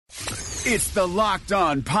It's the Locked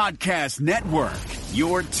On Podcast Network,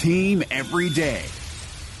 your team every day.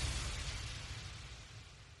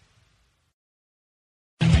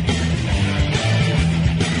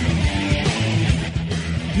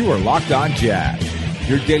 You are Locked On Jazz,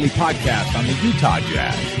 your daily podcast on the Utah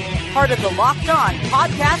Jazz. Part of the Locked On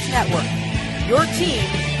Podcast Network, your team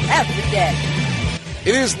every day.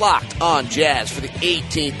 It is Locked On Jazz for the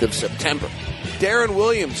 18th of September. Deron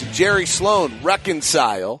Williams and Jerry Sloan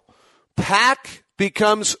reconcile. PAAC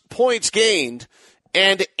becomes points gained.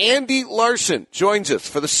 And Andy Larsen joins us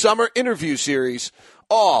for the summer interview series,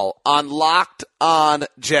 all on Locked On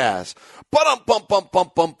Jazz. Pow!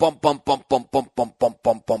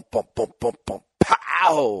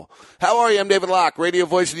 How are you? I'm David Locke, radio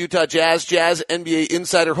voice of the Utah Jazz, Jazz NBA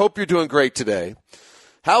insider. Hope you're doing great today.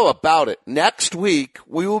 How about it? Next week,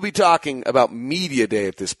 we will be talking about Media Day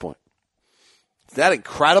at this point. Is that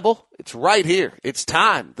incredible? It's right here. It's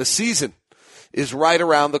time. The season is right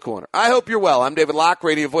around the corner. I hope you're well. I'm David Locke,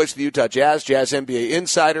 radio voice of the Utah Jazz, Jazz NBA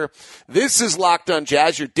insider. This is Locked On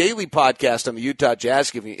Jazz, your daily podcast on the Utah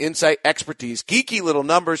Jazz, giving you insight, expertise, geeky little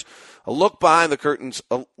numbers, a look behind the curtains.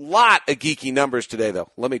 A lot of geeky numbers today,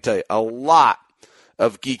 though. Let me tell you, a lot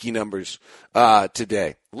of geeky numbers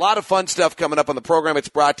today. A lot of fun stuff coming up on the program. It's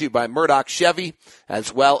brought to you by Murdock Chevy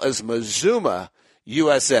as well as Mazuma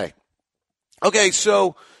USA. Okay,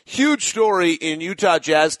 so huge story in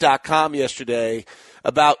UtahJazz.com yesterday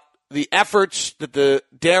about the efforts that the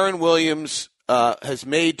Deron Williams has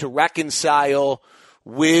made to reconcile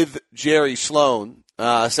with Jerry Sloan.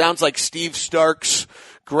 Sounds like Steve Starks,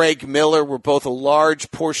 Greg Miller were both a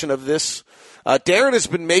large portion of this. Deron has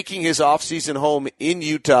been making his offseason home in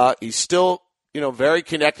Utah. He's still, very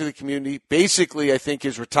connected to the community. Basically, I think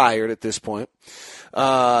is retired at this point.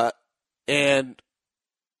 And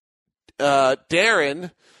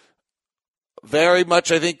Deron very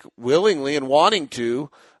much, I think, willingly and wanting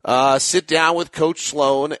to sit down with Coach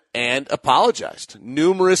Sloan and apologized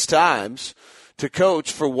numerous times to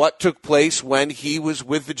Coach for what took place when he was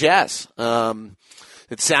with the Jazz.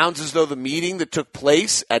 It sounds as though the meeting that took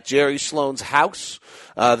place at Jerry Sloan's house,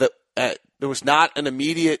 that there was not an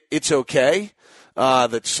immediate "it's okay."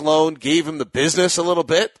 That Sloan gave him the business a little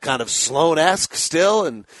bit, kind of Sloan-esque still,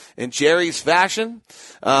 in Jerry's fashion.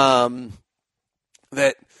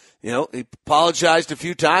 That he apologized a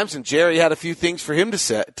few times, and Jerry had a few things for him to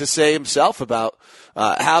say himself about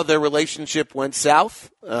how their relationship went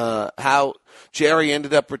south, how Jerry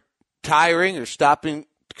ended up retiring or stopping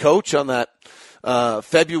Coach on that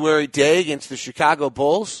February day against the Chicago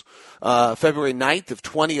Bulls, February 9th of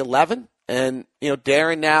 2011. And,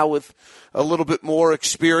 Deron now with a little bit more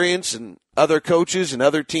experience and other coaches and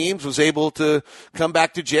other teams was able to come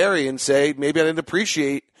back to Jerry and say, maybe I didn't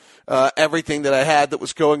appreciate everything that I had that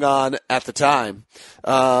was going on at the time.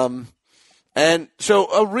 And so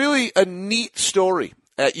a neat story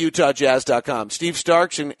at UtahJazz.com. Steve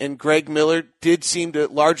Starks and Greg Miller did seem to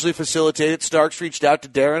largely facilitate it. Starks reached out to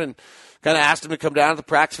Deron and kind of asked him to come down to the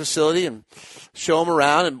practice facility and show him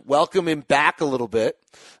around and welcome him back a little bit.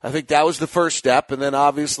 I think that was the first step. And then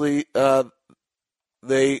obviously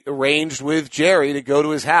they arranged with Jerry to go to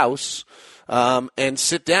his house and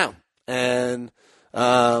sit down. And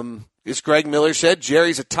as Greg Miller said,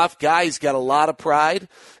 Jerry's a tough guy. He's got a lot of pride.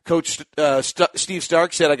 Coach Steve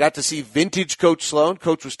Stark said, I got to see vintage Coach Sloan.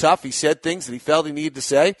 Coach was tough. He said things that he felt he needed to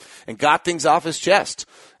say and got things off his chest.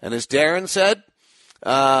 And as Deron said,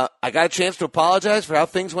 I got a chance to apologize for how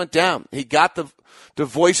things went down. He got to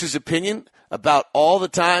voice his opinion about all the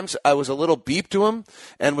times I was a little beep to him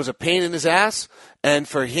and was a pain in his ass. And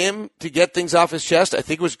for him to get things off his chest, I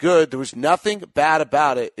think it was good. There was nothing bad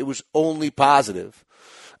about it. It was only positive.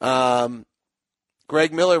 Greg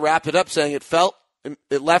Miller wrapped it up saying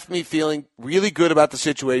it left me feeling really good about the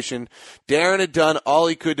situation. Deron had done all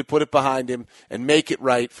he could to put it behind him and make it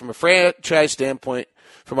right. From a franchise standpoint,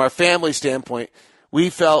 from our family standpoint, we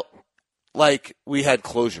felt like we had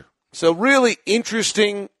closure. So really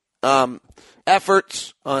interesting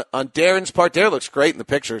efforts on Deron's part. Deron looks great in the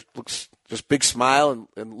picture. Looks just big smile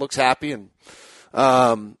and looks happy. And,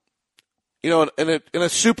 in a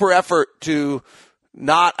super effort to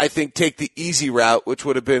not, I think, take the easy route, which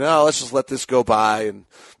would have been, let's just let this go by and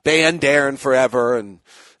ban Deron forever and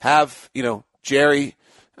have, Jerry,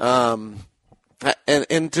 and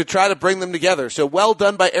to try to bring them together. So well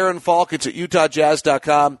done by Aaron Falk. It's at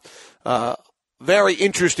UtahJazz.com. Very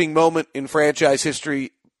interesting moment in franchise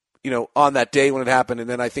history, on that day when it happened. And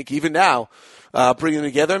then I think even now, bringing them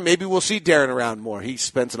together, maybe we'll see Deron around more. He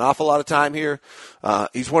spends an awful lot of time here.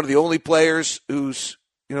 He's one of the only players who's,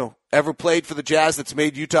 ever played for the Jazz that's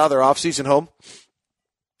made Utah their offseason home.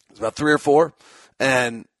 It's about 3 or 4.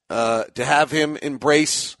 And to have him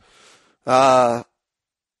embrace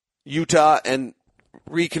Utah and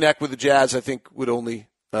reconnect with the Jazz, I think would only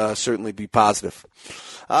certainly be positive.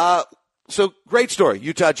 So great story.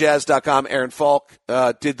 UtahJazz.com. Aaron Falk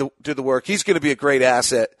did the work. He's going to be a great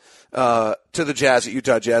asset to the Jazz at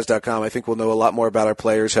UtahJazz.com. I think we'll know a lot more about our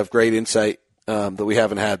players, have great insight that we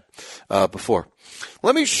haven't had before.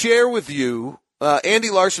 Let me share with you, Andy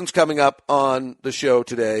Larsen's coming up on the show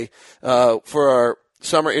today for our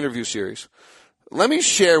summer interview series. Let me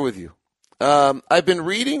share with you. I've been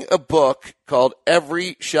reading a book called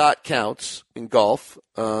Every Shot Counts in Golf,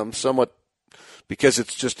 somewhat because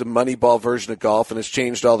it's just a Moneyball version of golf and has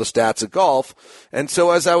changed all the stats of golf. And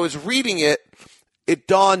so as I was reading it, it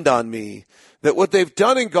dawned on me that what they've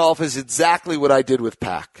done in golf is exactly what I did with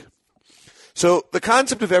PAAC. So the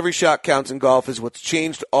concept of every shot counts in golf is what's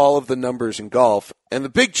changed all of the numbers in golf. And the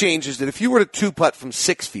big change is that if you were to two-putt from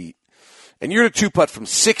 6 feet and you're to two-putt from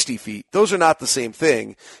 60 feet, those are not the same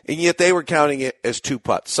thing. And yet they were counting it as two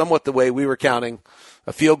putts, somewhat the way we were counting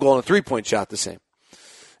a field goal and a three-point shot the same.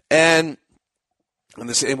 And in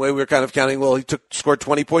the same way, we were kind of counting, well, scored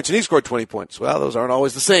 20 points and he scored 20 points. Well, those aren't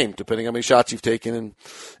always the same, depending on how many shots you've taken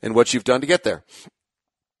and what you've done to get there.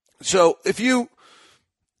 So if you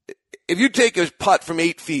take a putt from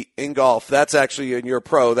 8 feet in golf, that's actually, and you're a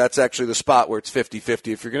pro, that's actually the spot where it's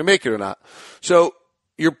 50-50 if you're going to make it or not. So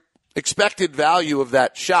your expected value of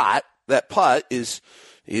that shot, that putt, is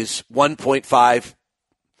 1.5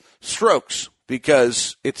 strokes.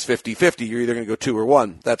 Because it's 50-50. You're either going to go 2 or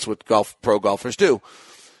 1. That's what pro golfers do.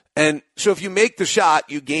 And so if you make the shot,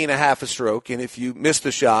 you gain a half a stroke. And if you miss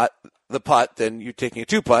the shot, the putt, then you're taking a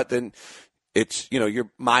 2-putt, then it's, you're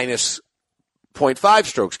minus 0.5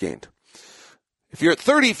 strokes gained. If you're at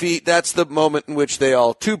 30 feet, that's the moment in which they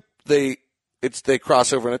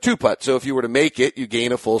cross over in a 2-putt. So if you were to make it, you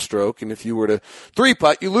gain a full stroke. And if you were to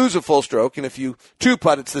 3-putt, you lose a full stroke. And if you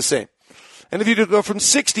 2-putt, it's the same. And if you go from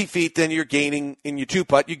 60 feet, then you're gaining in your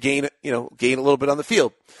 2-putt, you gain a little bit on the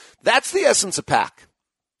field. That's the essence of PAAC.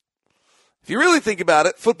 If you really think about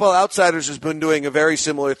it, Football Outsiders has been doing a very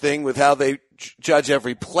similar thing with how they judge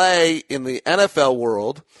every play in the NFL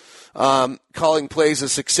world, calling plays a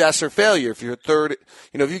success or failure. If you're third,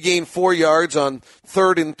 if you gain 4 yards on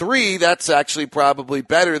 3rd and 3, that's actually probably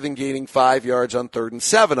better than gaining 5 yards on 3rd and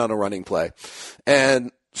 7 on a running play.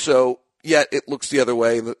 And so, yet it looks the other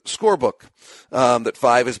way in the scorebook, that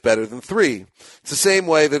 5 is better than 3. It's the same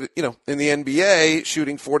way that, in the NBA,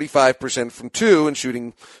 shooting 45% from 2 and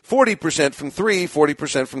shooting 40% from 3,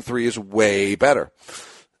 40% from 3 is way better.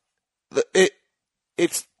 I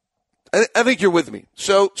think you're with me.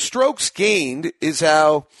 So strokes gained is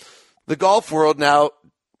how the golf world now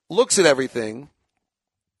looks at everything,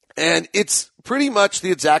 and it's pretty much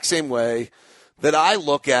the exact same way that I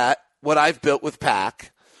look at what I've built with PAAC.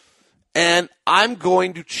 And I'm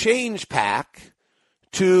going to change PAAC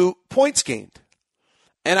to points gained.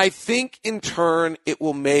 And I think, in turn, it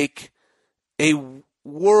will make a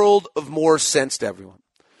world of more sense to everyone.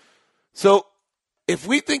 So if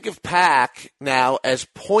we think of PAAC now as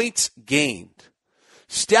points gained,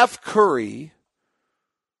 Steph Curry,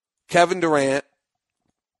 Kevin Durant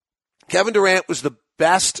was the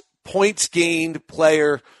best points gained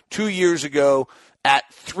player 2 years ago at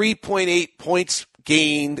 3.8 points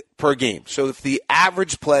gained per game. So if the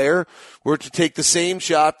average player were to take the same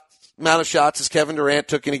amount of shots as Kevin Durant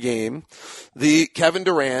took in a game, the Kevin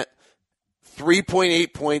Durant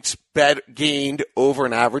 3.8 points gained over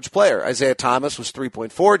an average player. Isaiah Thomas was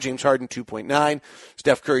 3.4, James Harden 2.9,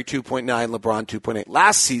 Steph Curry 2.9, LeBron 2.8.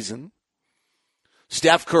 Last season,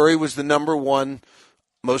 Steph Curry was the number one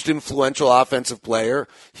most influential offensive player.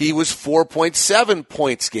 He was 4.7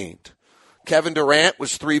 points gained. Kevin Durant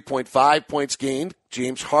was 3.5 points gained.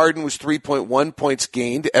 James Harden was 3.1 points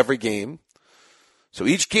gained every game. So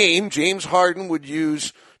each game, James Harden would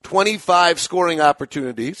use 25 scoring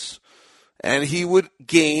opportunities, and he would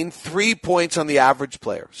gain 3 points on the average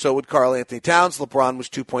player. So would Karl Anthony Towns. LeBron was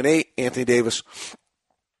 2.8. Anthony Davis,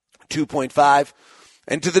 2.5.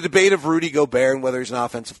 And to the debate of Rudy Gobert and whether he's an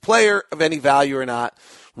offensive player of any value or not,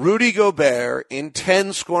 Rudy Gobert, in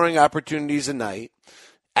 10 scoring opportunities a night,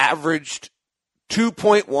 averaged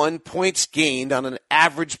 2.1 points gained on an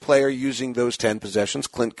average player using those 10 possessions.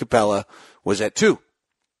 Clint Capella was at 2.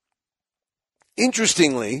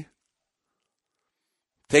 Interestingly,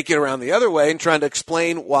 take it around the other way and trying to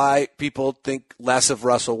explain why people think less of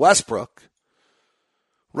Russell Westbrook.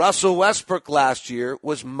 Russell Westbrook last year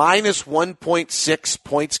was minus 1.6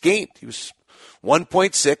 points gained. He was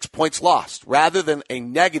 1.6 points lost rather than a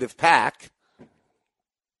negative PAAC,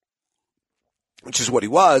 which is what he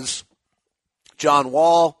was. John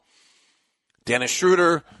Wall, Dennis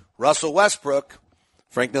Schroeder Russell Westbrook,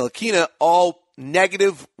 Frank Ntilikina, all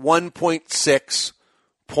negative 1.6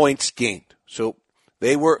 points gained. So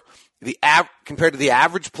they were compared to the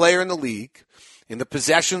average player in the league, in the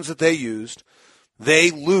possessions that they used,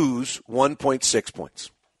 they lose 1.6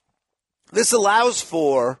 points. This allows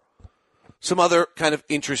for some other kind of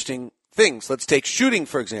interesting things. Let's take shooting,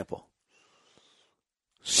 for example.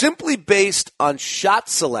 Simply based on shot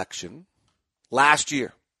selection last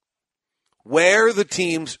year, where the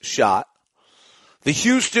teams shot, the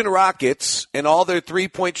Houston Rockets and all their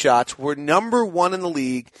three-point shots were number one in the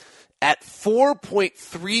league at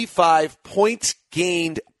 4.35 points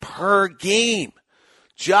gained per game,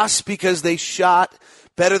 just because they shot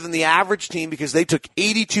better than the average team, because they took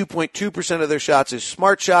 82.2% of their shots as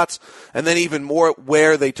smart shots, and then even more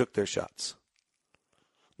where they took their shots.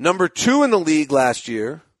 Number two in the league last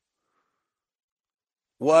year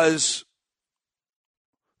was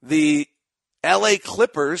the LA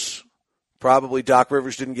Clippers. Probably Doc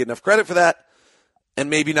Rivers didn't get enough credit for that, and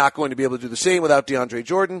maybe not going to be able to do the same without DeAndre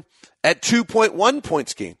Jordan, at 2.1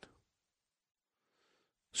 points gained.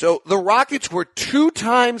 So the Rockets were 2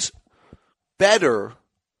 times better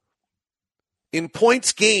in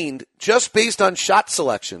points gained just based on shot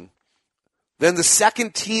selection than the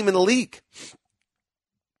second team in the league.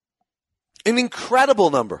 An incredible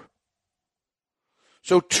number.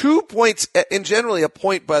 So 2 points, and generally a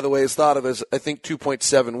point, by the way, is thought of as, I think,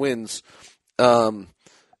 2.7 wins in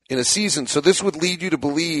a season. So this would lead you to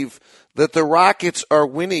believe that the Rockets are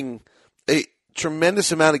winning a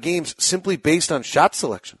tremendous amount of games simply based on shot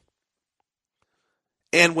selection.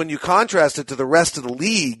 And when you contrast it to the rest of the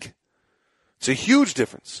league, it's a huge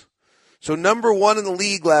difference. So number one in the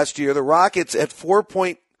league last year, the Rockets at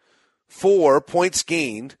 4.4 points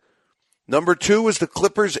gained. Number two was the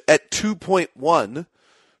Clippers at 2.1.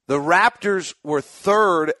 The Raptors were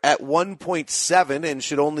third at 1.7 and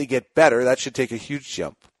should only get better. That should take a huge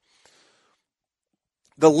jump.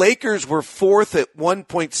 The Lakers were fourth at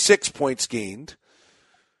 1.6 points gained.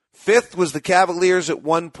 Fifth was the Cavaliers at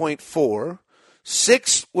 1.4.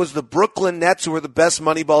 Sixth was the Brooklyn Nets, who were the best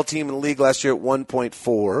Moneyball team in the league last year, at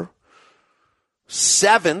 1.4.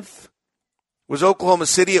 Seventh was Oklahoma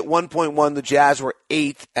City at 1.1. The Jazz were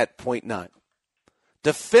eighth at 0.9.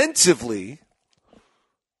 Defensively,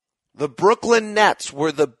 the Brooklyn Nets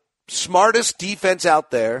were the smartest defense out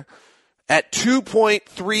there at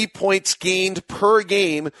 2.3 points gained per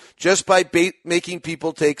game just by making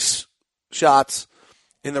people take shots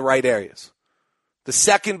in the right areas. The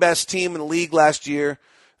second best team in the league last year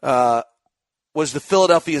was the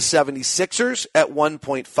Philadelphia 76ers at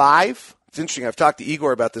 1.5. It's interesting. I've talked to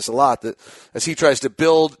Igor about this a lot, that as he tries to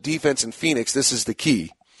build defense in Phoenix, this is the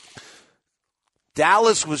key.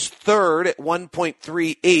 Dallas was third at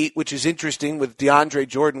 1.38, which is interesting with DeAndre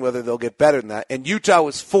Jordan, whether they'll get better than that. And Utah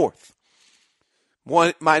was fourth,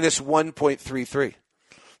 minus 1.33.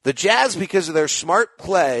 The Jazz, because of their smart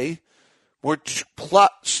play, were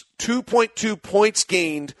plus 2.2 points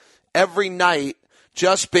gained every night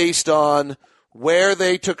just based on where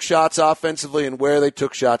they took shots offensively and where they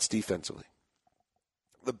took shots defensively.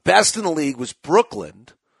 The best in the league was Brooklyn,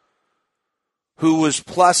 who was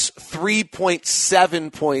plus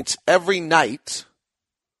 3.7 points every night.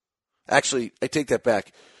 Actually, I take that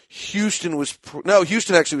back. Houston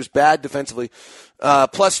actually was bad defensively.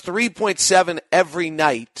 Plus 3.7 every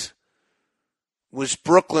night was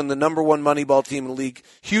Brooklyn, the number one Moneyball team in the league.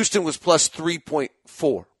 Houston was plus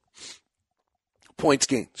 3.4 points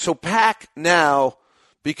gained. So PAAC now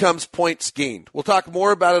becomes points gained. We'll talk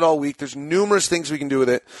more about it all week. There's numerous things we can do with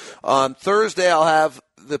it. On Thursday, I'll have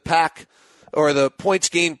the PAAC or the points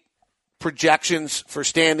gained projections for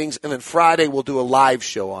standings, and then Friday we'll do a live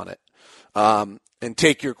show on it and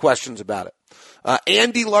take your questions about it.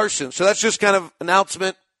 Andy Larsen. So that's just kind of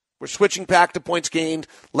announcement. We're switching PAAC to points gained.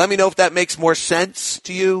 Let me know if that makes more sense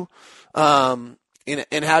to you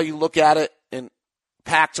in how you look at it. And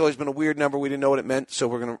PAAC's always been a weird number. We didn't know what it meant, so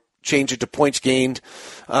we're going to change it to points gained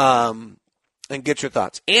and get your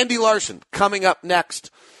thoughts. Andy Larsen coming up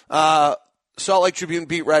next. Salt Lake Tribune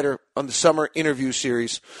beat writer on the summer interview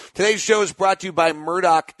series. Today's show is brought to you by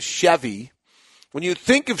Murdock Chevy. When you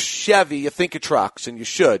think of Chevy, you think of trucks, and you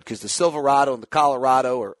should, because the Silverado and the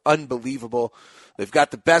Colorado are unbelievable. They've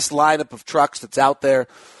got the best lineup of trucks that's out there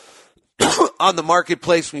on the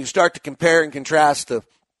marketplace. When you start to compare and contrast,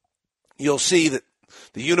 you'll see that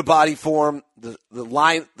the unibody form, the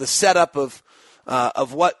setup of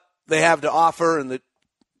what they have to offer, and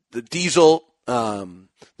the diesel,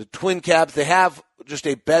 the twin cabs, they have just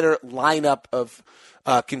a better lineup of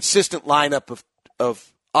consistent lineup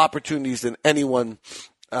of opportunities than anyone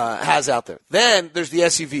has out there. Then there's the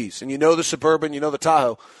SUVs, and you know the Suburban, you know the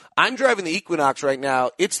Tahoe. I'm driving the Equinox right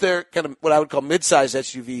now. It's their kind of what I would call mid-size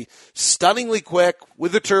SUV, stunningly quick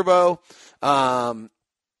with a turbo,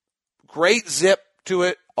 great zip to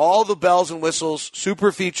it, all the bells and whistles,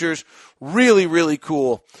 super features, really, really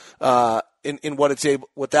cool in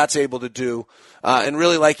what that's able to do, and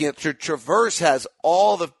really liking it. Traverse has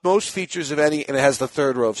all the most features of any, and it has the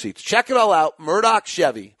third row of seats. Check it all out, Murdock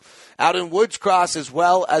Chevy. Out in Woods Cross as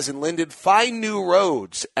well as in Linden. Find new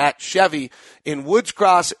roads at Chevy in Woods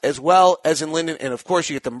Cross as well as in Linden. And, of course,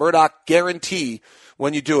 you get the Murdock guarantee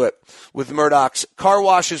when you do it with Murdock's car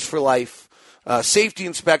washes for life, safety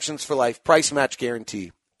inspections for life, price match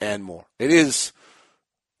guarantee, and more. It is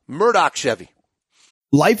Murdock Chevy.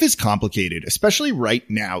 Life is complicated, especially right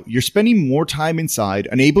now. You're spending more time inside,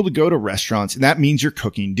 unable to go to restaurants, and that means you're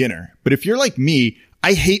cooking dinner. But if you're like me,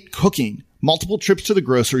 I hate cooking. Multiple trips to the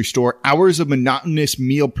grocery store, hours of monotonous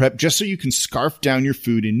meal prep just so you can scarf down your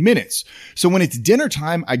food in minutes. So when it's dinner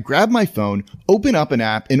time, I grab my phone, open up an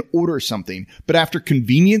app, and order something. But after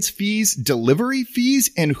convenience fees, delivery fees,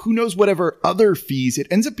 and who knows whatever other fees, it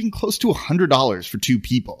ends up being close to $100 for two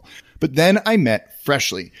people. But then I met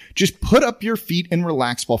Freshly. Just put up your feet and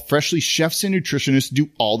relax while Freshly chefs and nutritionists do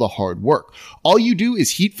all the hard work. All you do is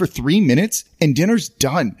heat for 3 minutes and dinner's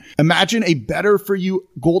done. Imagine a better for you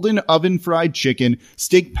golden oven fried chicken,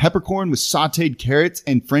 steak peppercorn with sauteed carrots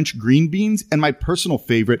and French green beans, and my personal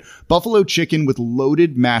favorite, buffalo chicken with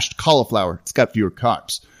loaded mashed cauliflower. It's got fewer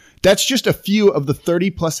carbs. That's just a few of the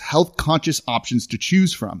 30 plus health conscious options to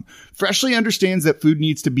choose from. Freshly understands that food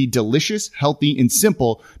needs to be delicious, healthy, and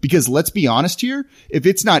simple because let's be honest here, if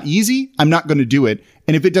it's not easy, I'm not going to do it.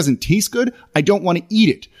 And if it doesn't taste good, I don't want to eat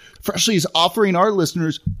it. Freshly is offering our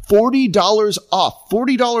listeners $40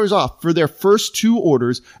 off for their first 2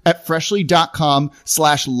 orders at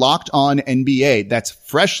freshly.com/lockedonnba. That's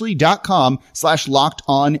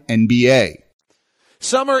freshly.com/lockedonnba.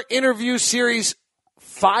 Summer interview series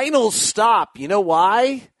final stop. You know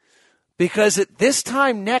why? Because at this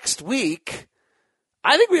time next week,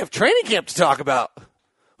 I think we have training camp to talk about.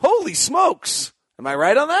 Holy smokes. Am I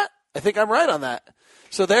right on that? I think I'm right on that.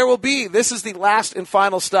 So there will be, this is the last and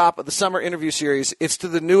final stop of the summer interview series. It's to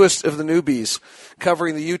the newest of the newbies,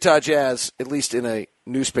 covering the Utah Jazz, at least in a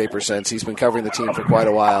newspaper sense. He's been covering the team for quite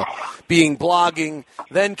a while, being blogging,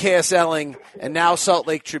 then KSLing, and now Salt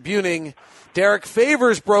Lake Tribuning. Derek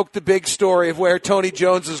Favors broke the big story of where Tony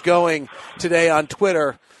Jones is going today on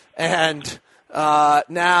Twitter. And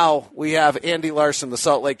now we have Andy Larsen, the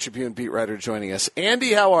Salt Lake Tribune beat writer, joining us.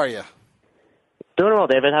 Andy, how are you? Doing well,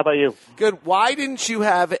 David. How about you? Good. Why didn't you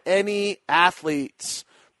have any athletes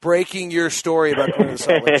breaking your story about going to the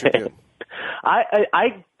Salt Lake Tribune?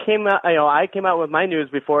 I came out with my news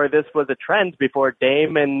before this was a trend, before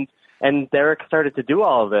Dame and Derek started to do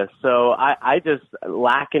all of this. So I just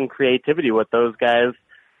lack in creativity with those guys,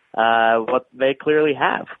 what they clearly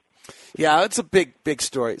have. Yeah, it's a big, big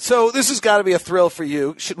story. So this has got to be a thrill for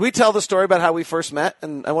you. Should we tell the story about how we first met?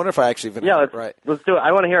 And I wonder if I actually even have it right. Let's do it.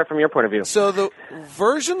 I want to hear it from your point of view. So the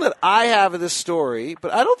version that I have of this story,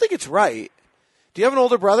 but I don't think it's right. Do you have an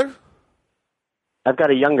older brother? I've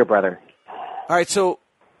got a younger brother. All right, so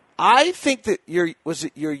I think that your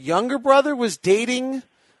younger brother was dating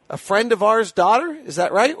a friend of ours' daughter? Is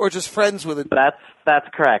that right? Or just friends with it? That's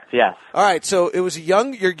correct, yes. All right, so it was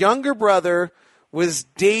your younger brother was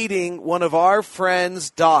dating one of our friends'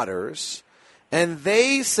 daughters, and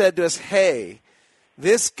they said to us, hey,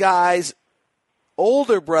 this guy's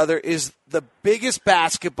older brother is the biggest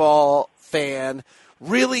basketball fan,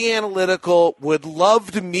 really analytical, would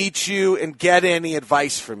love to meet you and get any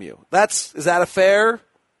advice from you. Is that a fair?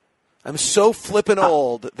 I'm so flippin'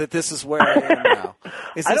 old that this is where I am now.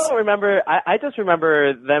 I don't remember. I just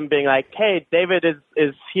remember them being like, "Hey, David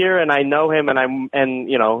is here, and I know him, and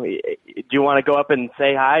do you want to go up and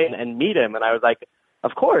say hi and meet him?" And I was like,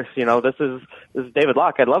 "Of course. This is David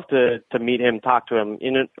Locke. I'd love to meet him, talk to him."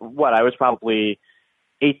 I was probably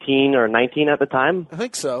 18 or 19 at the time. I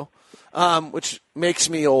think so, which makes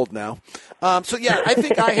me old now. I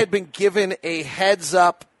think I had been given a heads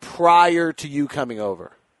up prior to you coming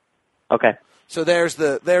over. Okay. So there's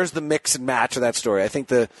the mix and match of that story. I think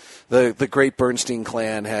the great Bernstein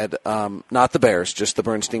clan had not the Bears, just the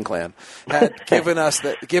Bernstein clan had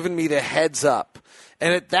given me the heads up.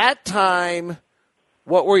 And at that time,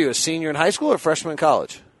 what were you, a senior in high school or freshman in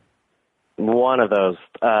college? One of those.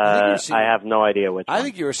 I have no idea which. I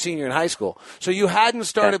think you were a senior in high school. So you hadn't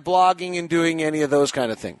started blogging and doing any of those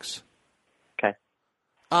kind of things. Okay.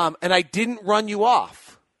 And I didn't run you off.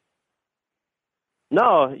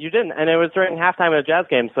 No, you didn't. And it was during halftime of a Jazz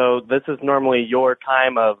game, so this is normally your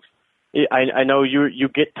time of I know you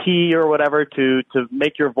get tea or whatever to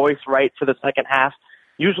make your voice right for the second half.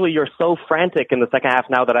 Usually you're so frantic in the second half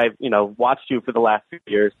now that I've, watched you for the last few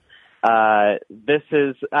years. This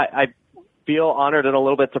is, I feel honored and a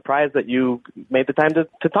little bit surprised that you made the time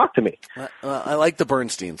to talk to me. I like the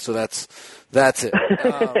Bernstein, so that's it.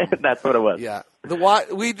 That's what it was. Yeah.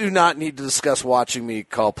 We do not need to discuss watching me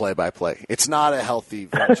call play-by-play. It's not a healthy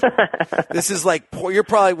venture. This is like, you're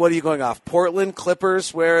probably, what are you going off? Portland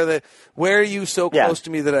Clippers? Where are you so close to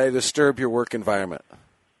me that I disturb your work environment?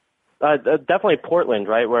 Definitely Portland,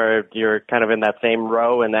 right, where you're kind of in that same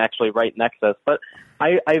row and actually right next to us. But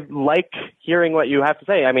I like hearing what you have to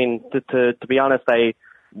say. I mean, to be honest, I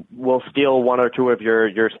will steal one or two of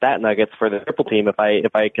your stat nuggets for the triple team if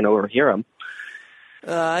I can overhear them.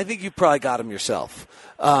 I think you probably got them yourself,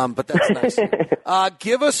 but that's nice.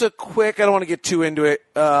 Give us a quick, I don't want to get too into it,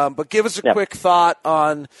 but give us a quick thought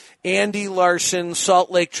on Andy Larsen, Salt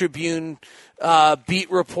Lake Tribune beat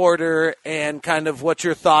reporter, and kind of what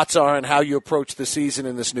your thoughts are on how you approach the season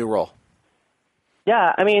in this new role.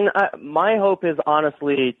 Yeah, I mean, my hope is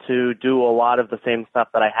honestly to do a lot of the same stuff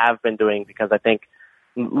that I have been doing, because I think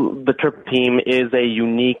the triple team is a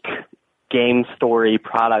unique game story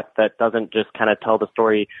product that doesn't just kind of tell the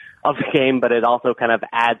story of the game, but it also kind of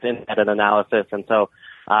adds in an analysis. And so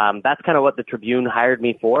that's kind of what the Tribune hired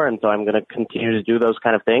me for, and so I'm going to continue to do those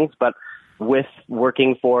kind of things. But with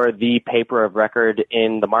working for the paper of record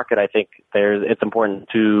in the market, I think it's important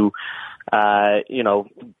to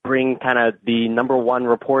bring kind of the number one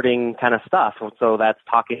reporting kind of stuff. So that's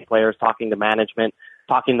talking to players, talking to management,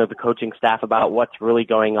 talking to the coaching staff about what's really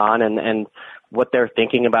going on and what they're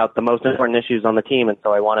thinking about the most important issues on the team. And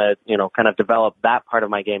so I want to, kind of develop that part of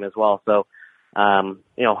my game as well. So,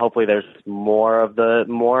 hopefully there's more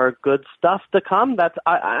good stuff to come.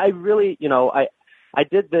 I really, I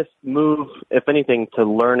did this move, if anything, to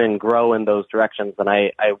learn and grow in those directions. And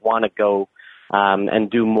I want to go and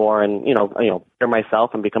do more and, better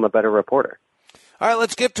myself and become a better reporter. All right,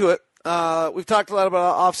 let's get to it. We've talked a lot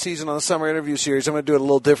about off-season on the summer interview series. I'm going to do it a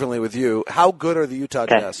little differently with you. How good are the Utah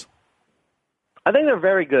Jazz? I think they're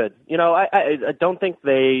very good. I don't think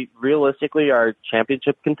they realistically are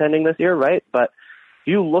championship contending this year, right? But if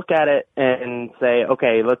you look at it and say,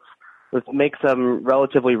 okay, let's make some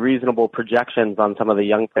relatively reasonable projections on some of the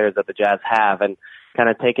young players that the Jazz have, and kind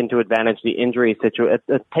of take into account the injury situation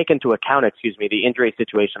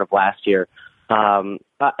of last year.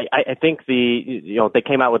 I think they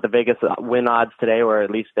came out with the Vegas win odds today, or at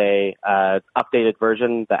least a updated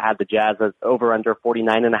version that had the Jazz as over under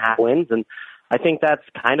 49.5 wins, and I think that's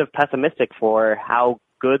kind of pessimistic for how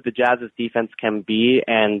good the Jazz's defense can be,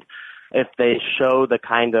 and if they show the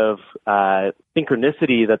kind of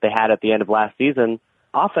synchronicity that they had at the end of last season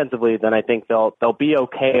offensively, then I think they'll be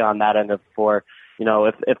okay on that end of for.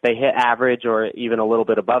 If they hit average or even a little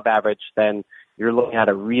bit above average, then you're looking at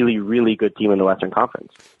a really, really good team in the Western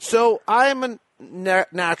Conference. So I'm a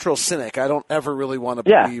natural cynic. I don't ever really want to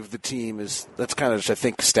believe the team is – that's kind of just, I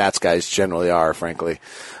think stats guys generally are, frankly.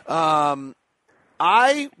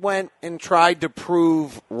 I went and tried to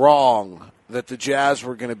prove wrong that the Jazz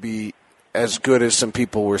were going to be as good as some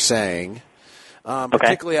people were saying,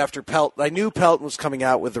 particularly after Pelton. I knew Pelton was coming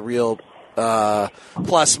out with the real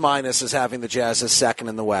plus minus as having the Jazz as second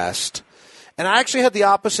in the West. And I actually had the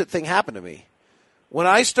opposite thing happen to me. When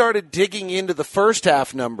I started digging into the first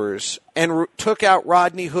half numbers and took out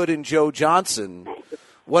Rodney Hood and Joe Johnson,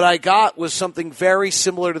 what I got was something very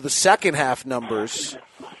similar to the second half numbers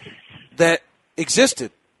that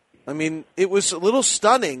existed. I mean, it was a little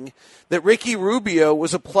stunning that Ricky Rubio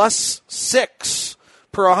was a plus 6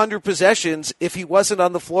 per 100 possessions if he wasn't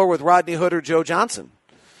on the floor with Rodney Hood or Joe Johnson.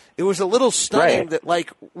 It was a little stunning that,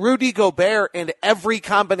 like, Rudy Gobert and every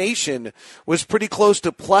combination was pretty close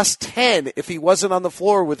to plus 10 if he wasn't on the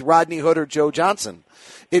floor with Rodney Hood or Joe Johnson.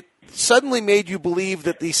 It suddenly made you believe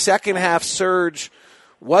that the second half surge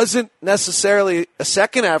wasn't necessarily a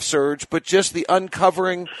second half surge, but just the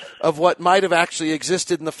uncovering of what might have actually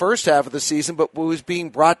existed in the first half of the season, but was being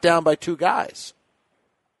brought down by two guys.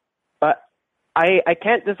 But I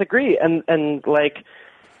can't disagree. And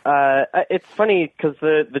it's funny because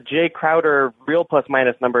the Jay Crowder real plus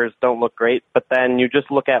minus numbers don't look great, but then you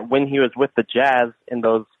just look at when he was with the Jazz in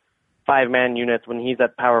those 5-man units when he's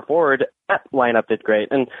at power forward, that lineup did great.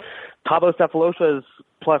 And Thabo Sefolosha's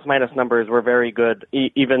plus minus numbers were very good,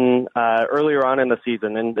 even earlier on in the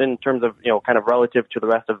season, and in terms of kind of relative to the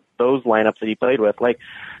rest of those lineups that he played with. Like,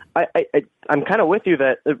 I'm kind of with you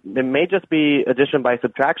that it may just be addition by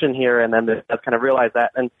subtraction here, and then I've kind of realized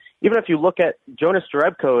that. And even if you look at Jonas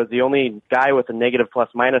Jerebko as the only guy with a negative plus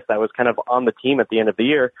minus that was kind of on the team at the end of the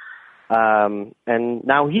year, And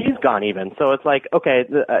now he's gone even. So it's like, okay,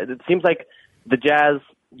 it seems like the Jazz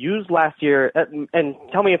used last year, and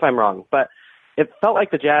tell me if I'm wrong, but it felt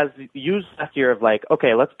like the Jazz used last year of like,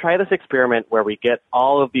 okay, let's try this experiment where we get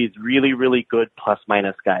all of these really, really good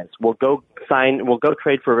plus-minus guys. We'll go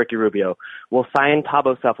trade for Ricky Rubio. We'll sign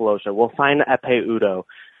Thabo Sefolosha. We'll sign Ekpe Udoh.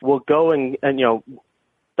 We'll go and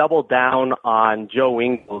double down on Joe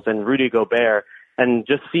Ingles and Rudy Gobert and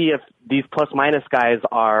just see if these plus-minus guys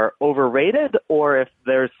are overrated or if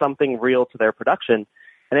there's something real to their production.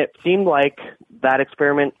 And it seemed like that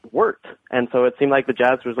experiment worked. And so it seemed like the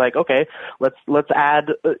Jazz was like, okay, let's add,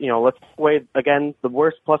 let's weigh, again, the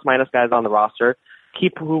worst plus-minus guys on the roster,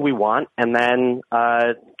 keep who we want, and then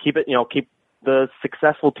keep the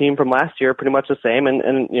successful team from last year pretty much the same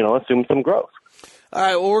and assume some growth. All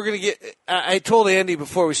right, well, we're going to get – I told Andy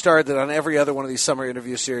before we started that on every other one of these summer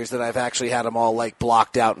interview series that I've actually had them all, like,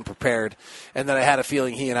 blocked out and prepared, and that I had a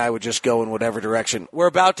feeling he and I would just go in whatever direction. We're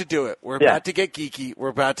about to do it. We're about to get geeky. We're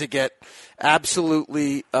about to get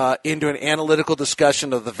absolutely into an analytical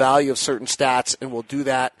discussion of the value of certain stats, and we'll do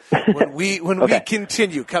that when we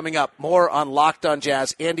continue. Coming up, more on Locked on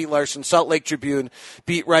Jazz. Andy Larsen, Salt Lake Tribune,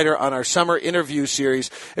 beat writer on our summer interview series.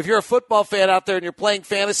 If you're a football fan out there and you're playing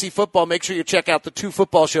fantasy football, make sure you check out the 2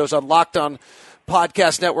 football shows on Locked On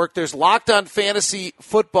Podcast Network. There's Locked On Fantasy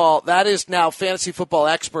Football. That is now fantasy football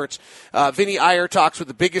experts. Vinny Iyer talks with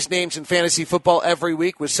the biggest names in fantasy football every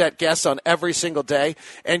week with set guests on every single day.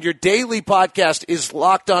 And your daily podcast is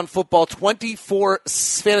Locked On Football,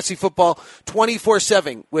 fantasy football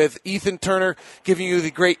 24/7 with Ethan Turner giving you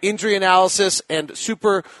the great injury analysis and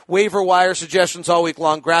super waiver wire suggestions all week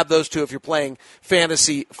long. Grab those two if you're playing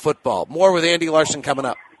fantasy football. More with Andy Larsen coming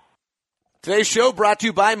up. Today's show brought to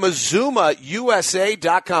you by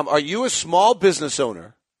MazumaUSA.com. Are you a small business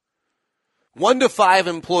owner? 1 to 5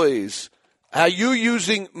 employees. Are you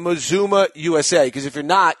using Mazuma USA? Because if you're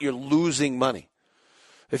not, you're losing money.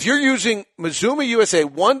 If you're using Mazuma USA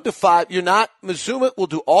 1 to 5, you're not. Mazuma will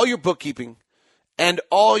do all your bookkeeping and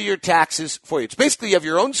all your taxes for you. It's basically you have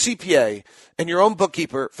your own CPA and your own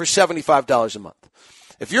bookkeeper for $75 a month.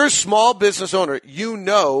 If you're a small business owner, you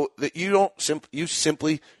know that you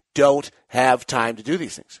simply don't have time to do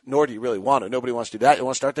these things, nor do you really want to. Nobody wants to do that. They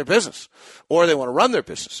want to start their business, or they want to run their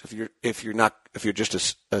business. If you're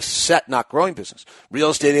just a set, not growing business, real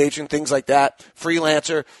estate agent, things like that,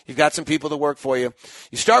 freelancer, you've got some people to work for you.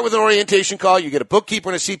 You start with an orientation call. You get a bookkeeper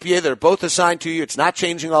and a CPA that are both assigned to you. It's not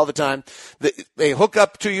changing all the time. They hook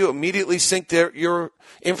up to you, immediately sync your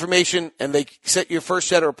information, and they set your first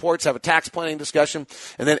set of reports, have a tax planning discussion,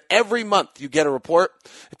 and then every month you get a report,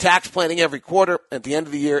 tax planning every quarter. At the end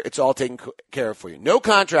of the year, it's all taken care of for you. No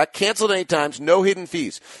contract, canceled any times, no hidden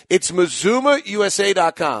fees. It's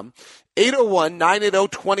MazumaUSA.com,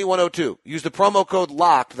 801-980-2102. Use the promo code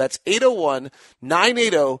LOCKED. That's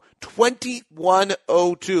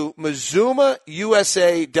 801-980-2102,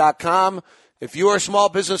 MazumaUSA.com. If you are a small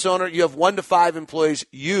business owner, you have 1 to 5 employees,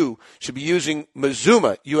 you should be using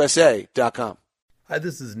MazumaUSA.com. Hi,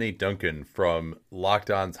 this is Nate Duncan from Locked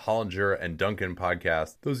On's Hollinger and Duncan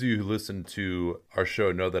podcast. Those of you who listen to our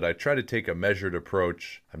show know that I try to take a measured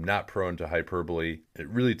approach. I'm not prone to hyperbole. It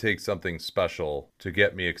really takes something special to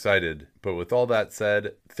get me excited. But with all that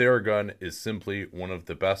said, Theragun is simply one of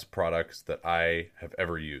the best products that I have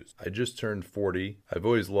ever used. I just turned 40. I've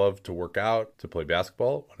always loved to work out, to play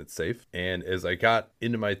basketball when it's safe. And as I got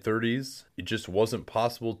into my 30s, it just wasn't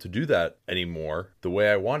possible to do that anymore the way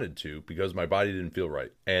I wanted to because my body didn't feel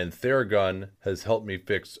right. And Theragun has helped me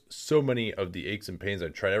fix so many of the aches and pains. I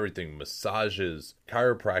tried everything, massages,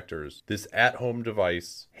 chiropractors. This at-home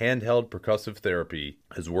device, handheld percussive therapy,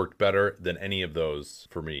 has worked better than any of those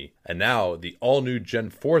for me. And now the all-new Gen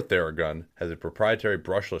 4 Theragun has a proprietary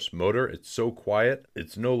brushless motor. It's so quiet.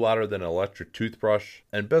 It's no louder than an electric toothbrush.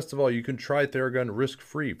 And best of all, you can try Theragun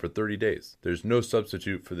risk-free for 30 days. There's no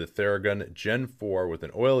substitute for the Theragun Gen 4 with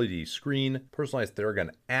an OLED screen, personalized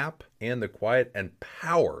Theragun app, and the quiet and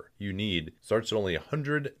power you need. Starts at only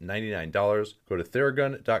 $199. Go to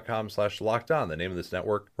Theragun.com/lockedon, the name of this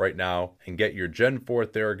network, right now, and get your Gen 4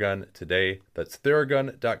 Theragun today. That's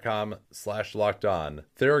Theragun.com/lockedon.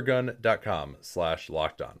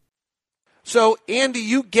 Theragun.com/lockedon. So, Andy,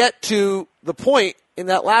 you get to the point in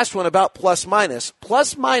that last one about plus minus.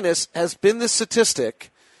 Plus minus has been the statistic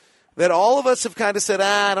that all of us have kind of said,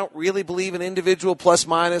 I don't really believe in individual plus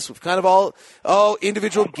minus. We've kind of all,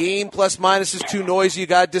 individual game plus minus is too noisy. You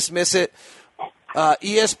got to dismiss it.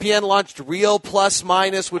 ESPN launched real plus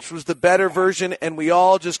minus, which was the better version, and we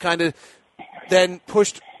all just kind of then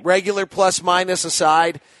pushed regular plus minus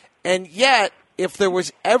aside. And yet, if there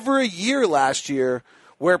was ever a year last year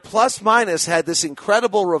where plus minus had this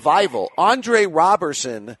incredible revival. Andre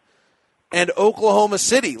Robertson and Oklahoma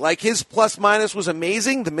City, like his plus minus was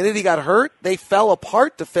amazing. The minute he got hurt, they fell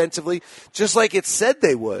apart defensively, just like it said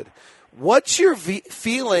they would. What's your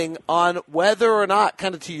feeling on whether or not,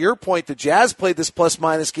 kind of to your point, the Jazz played this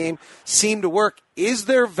plus-minus game, seemed to work? Is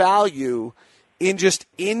there value in just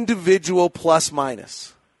individual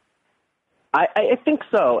plus-minus? I think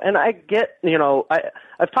so. And I get,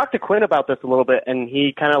 I've talked to Quinn about this a little bit, and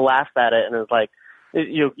he kind of laughed at it and was like,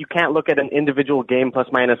 you can't look at an individual game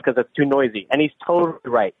plus-minus because it's too noisy. And he's totally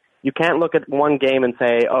right. You can't look at one game and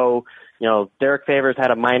say, Derek Favors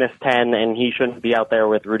had a minus 10 and he shouldn't be out there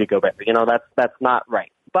with Rudy Gobert. That's not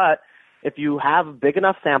right. But if you have big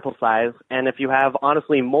enough sample size, and if you have,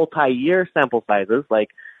 honestly, multi-year sample sizes, like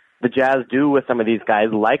the Jazz do with some of these guys,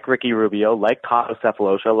 like Ricky Rubio, like Thabo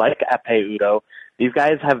Sefolosha, like Ekpe Udoh, these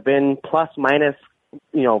guys have been plus-minus,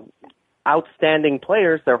 outstanding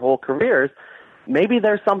players their whole careers. Maybe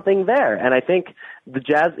there's something there. And I think the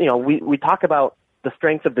Jazz, we talk about the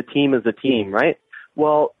strength of the team as a team, right?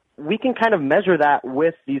 Well, we can kind of measure that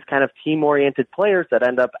with these kind of team-oriented players that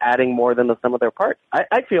end up adding more than the sum of their parts.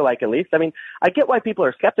 I feel like, at least. I mean, I get why people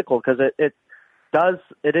are skeptical because it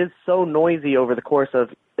is so noisy over the course of,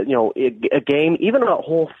 a game, even a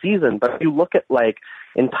whole season. But if you look at like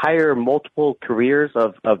entire multiple careers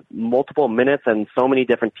of multiple minutes and so many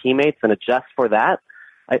different teammates and adjust for that,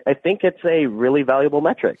 I think it's a really valuable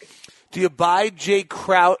metric. Do you buy Jay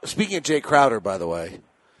Crowder? Speaking of Jay Crowder, by the way,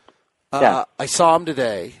 yeah. I saw him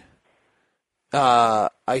today.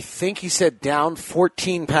 I think he said down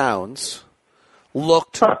 14 pounds,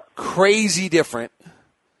 looked crazy different,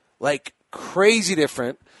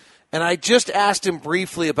 And I just asked him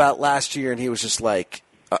briefly about last year, and he was just like,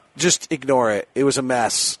 just ignore it. It was a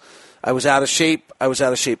mess. I was out of shape. I was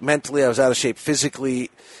out of shape mentally. I was out of shape physically.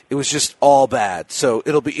 It was just all bad. So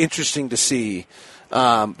it'll be interesting to see.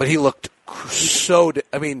 But he looked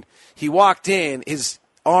he walked in, his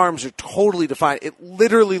arms are totally defined. It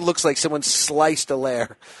literally looks like someone sliced a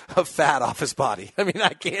layer of fat off his body. I mean,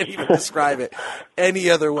 I can't even describe it any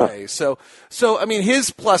other way. So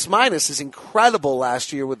his plus minus is incredible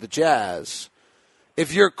last year with the Jazz.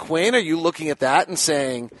 If you're Quinn, are you looking at that and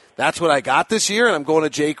saying, that's what I got this year, and I'm going to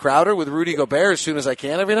Jay Crowder with Rudy Gobert as soon as I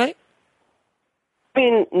can every night? I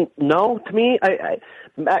mean, no. To me,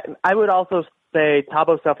 I would also say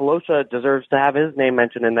Thabo Sefolosha deserves to have his name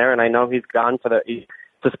mentioned in there, and I know he's he's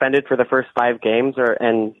suspended for the first 5 games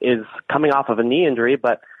and is coming off of a knee injury.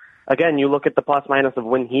 But again, you look at the plus minus of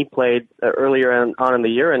when he played earlier on in the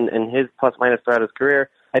year and his plus minus throughout his career.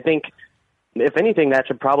 I think, if anything, that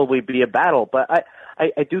should probably be a battle. But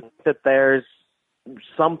I do think that there's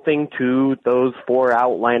something to those 4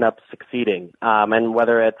 out lineups succeeding, and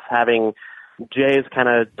whether it's having Jay's kind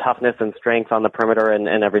of toughness and strength on the perimeter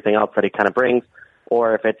and everything else that he kind of brings,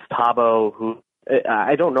 or if it's Thabo, who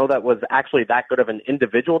I don't know that was actually that good of an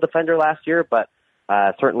individual defender last year, but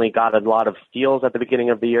certainly got a lot of steals at the beginning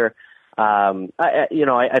of the year.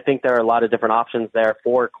 I think there are a lot of different options there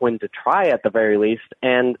for Quinn to try at the very least.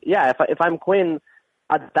 And yeah, if I'm Quinn,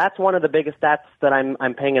 that's one of the biggest stats that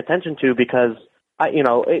I'm paying attention to because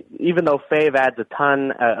even though Fave adds a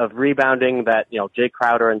ton of rebounding that Jay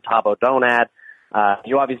Crowder and Thabo don't add,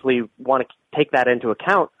 you obviously want to take that into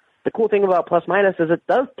account. The cool thing about plus minus is it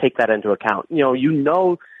does take that into account.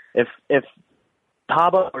 If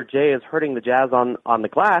Thabo or Jay is hurting the Jazz on the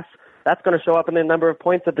glass, that's going to show up in the number of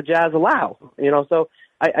points that the Jazz allow. So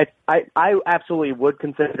I absolutely would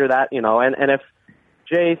consider that. And if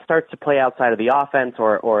Jay starts to play outside of the offense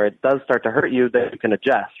or it does start to hurt you, then you can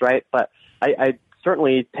adjust, right? But I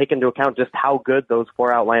certainly take into account just how good those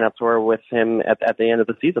 4 out lineups were with him at the end of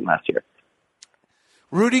the season last year.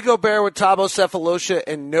 Rudy Gobert with Thabo Sefolosha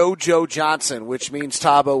and no Joe Johnson, which means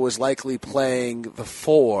Thabo was likely playing the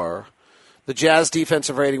 4. The Jazz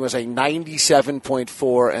defensive rating was a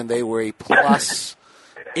 97.4, and they were a plus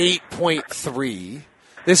 8.3.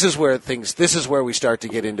 This is where we start to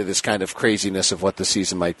get into this kind of craziness of what the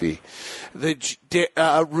season might be.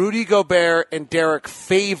 Rudy Gobert and Derek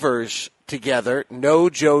Favors together, no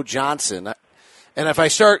Joe Johnson. And if I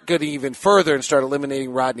start getting even further and start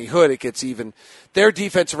eliminating Rodney Hood, it gets even. Their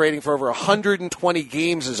defensive rating for over 120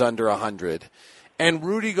 games is under 100. And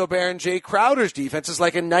Rudy Gobert and Jay Crowder's defense is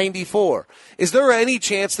like a 94. Is there any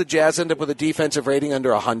chance the Jazz end up with a defensive rating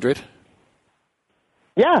under 100?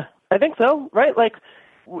 Yeah, I think so, right? Like,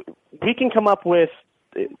 we can come up with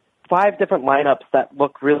 5 different lineups that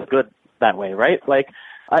look really good that way, right? Like,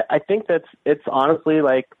 I think it's honestly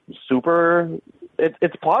like super.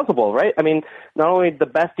 It's plausible, right? I mean, not only the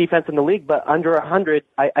best defense in the league, but under 100.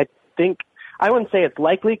 I think I wouldn't say it's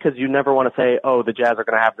likely because you never want to say, oh, the Jazz are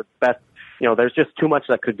going to have the best. There's just too much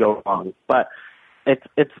that could go wrong. But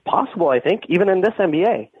it's possible, I think, even in this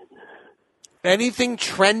NBA. Anything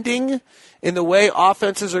trending in the way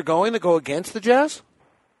offenses are going to go against the Jazz?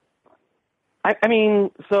 I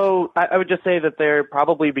mean, so I would just say that they're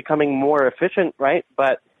probably becoming more efficient, right?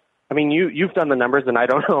 But, I mean, you've done the numbers, and I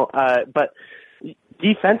don't know. But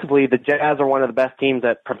defensively, the Jazz are one of the best teams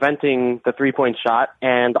at preventing the three-point shot,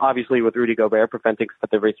 and obviously with Rudy Gobert preventing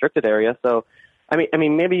at the restricted area. So, I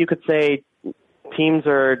mean, maybe you could say teams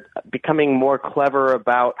are becoming more clever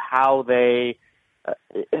about how they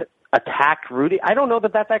attack Rudy. I don't know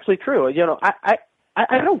that that's actually true. I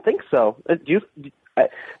don't think so.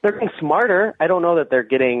 They're getting smarter. I don't know that they're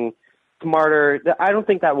getting smarter. I don't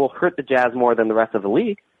think that will hurt the Jazz more than the rest of the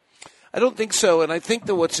league. I don't think so, and I think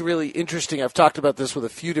that what's really interesting, I've talked about this with a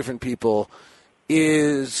few different people,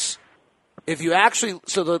 is if you actually,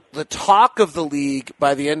 so the talk of the league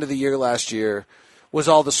by the end of the year last year was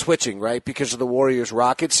all the switching, right, because of the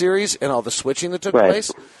Warriors-Rockets series and all the switching that took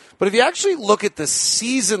place. But if you actually look at the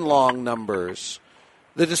season-long numbers,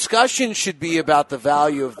 the discussion should be about the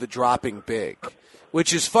value of the dropping big,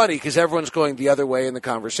 which is funny because everyone's going the other way in the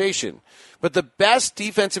conversation. But the best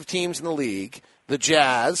defensive teams in the league, the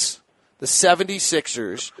Jazz, the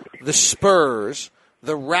 76ers, the Spurs,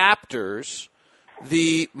 the Raptors,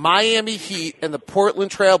 the Miami Heat, and the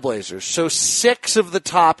Portland Trailblazers, so 6 of the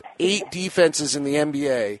top 8 defenses in the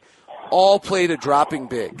NBA, all played a dropping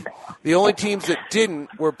big. The only teams that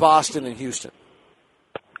didn't were Boston and Houston.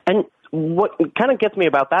 And what kind of gets me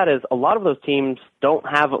about that is a lot of those teams don't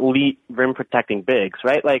have elite rim-protecting bigs,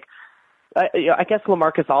 right? Like, I guess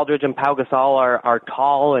LaMarcus Aldridge and Pau Gasol are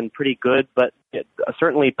tall and pretty good, but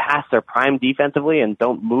certainly past their prime defensively and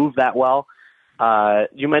don't move that well.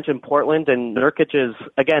 You mentioned Portland, and Nurkic is,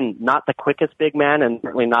 again, not the quickest big man and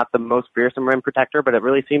certainly not the most fearsome rim protector, but it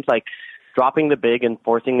really seems like dropping the big and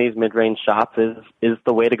forcing these mid-range shots is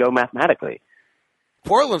the way to go mathematically.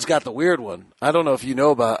 Portland's got the weird one. I don't know if you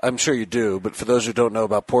know about, I'm sure you do, but for those who don't know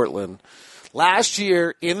about Portland, last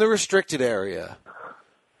year in the restricted area,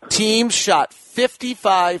 teams shot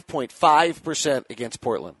 55.5% against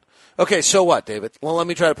Portland. Okay, so what, David? Well, let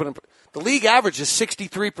me try to put in. The league average is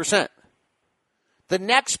 63%. The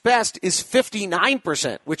next best is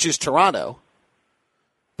 59%, which is Toronto.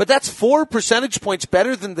 But that's 4 percentage points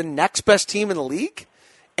better than the next best team in the league,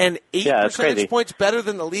 and 8 percentage points better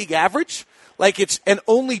than the league average. And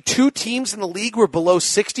only 2 teams in the league were below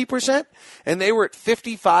 60%, and they were at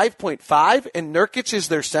 55.5, and Nurkic is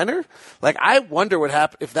their center. I wonder what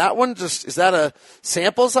happened if that one is that a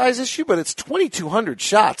sample size issue? But it's 2,200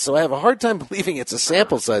 shots, so I have a hard time believing it's a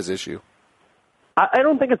sample size issue. I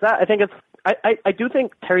don't think it's that. I think it's. I do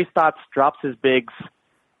think Terry Stotts drops his bigs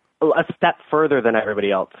a step further than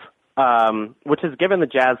everybody else, which has given the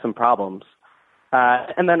Jazz some problems.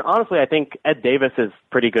 And then, honestly, I think Ed Davis is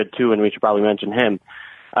pretty good, too, and we should probably mention him.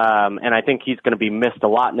 And I think he's going to be missed a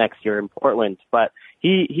lot next year in Portland. But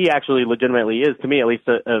he actually legitimately is, to me at least,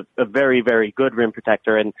 a very, very good rim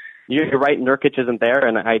protector. And you're right, Nurkic isn't there,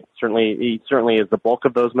 and he certainly is the bulk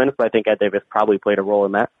of those minutes, but I think Ed Davis probably played a role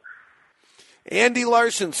in that. Andy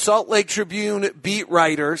Larsen, Salt Lake Tribune beat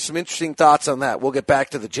writer. Some interesting thoughts on that. We'll get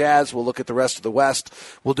back to the Jazz. We'll look at the rest of the West.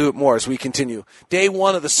 We'll do it more as we continue. Day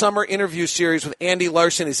 1 of the summer interview series with Andy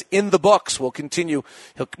Larsen is in the books. We'll continue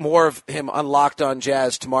more of him on Locked On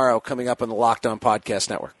Jazz tomorrow, coming up on the Locked On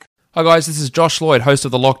Podcast Network. Hi guys, this is Josh Lloyd, host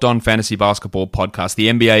of the Locked On Fantasy Basketball podcast. The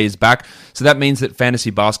NBA is back, so that means that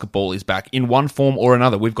fantasy basketball is back in one form or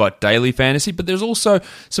another. We've got daily fantasy, but there's also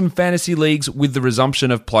some fantasy leagues with the resumption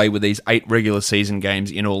of play with these 8 regular season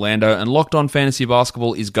games in Orlando, and Locked On Fantasy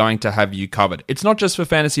Basketball is going to have you covered. It's not just for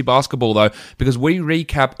fantasy basketball though, because we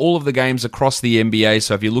recap all of the games across the NBA,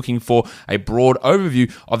 so if you're looking for a broad overview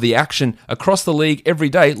of the action across the league every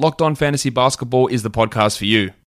day, Locked On Fantasy Basketball is the podcast for you.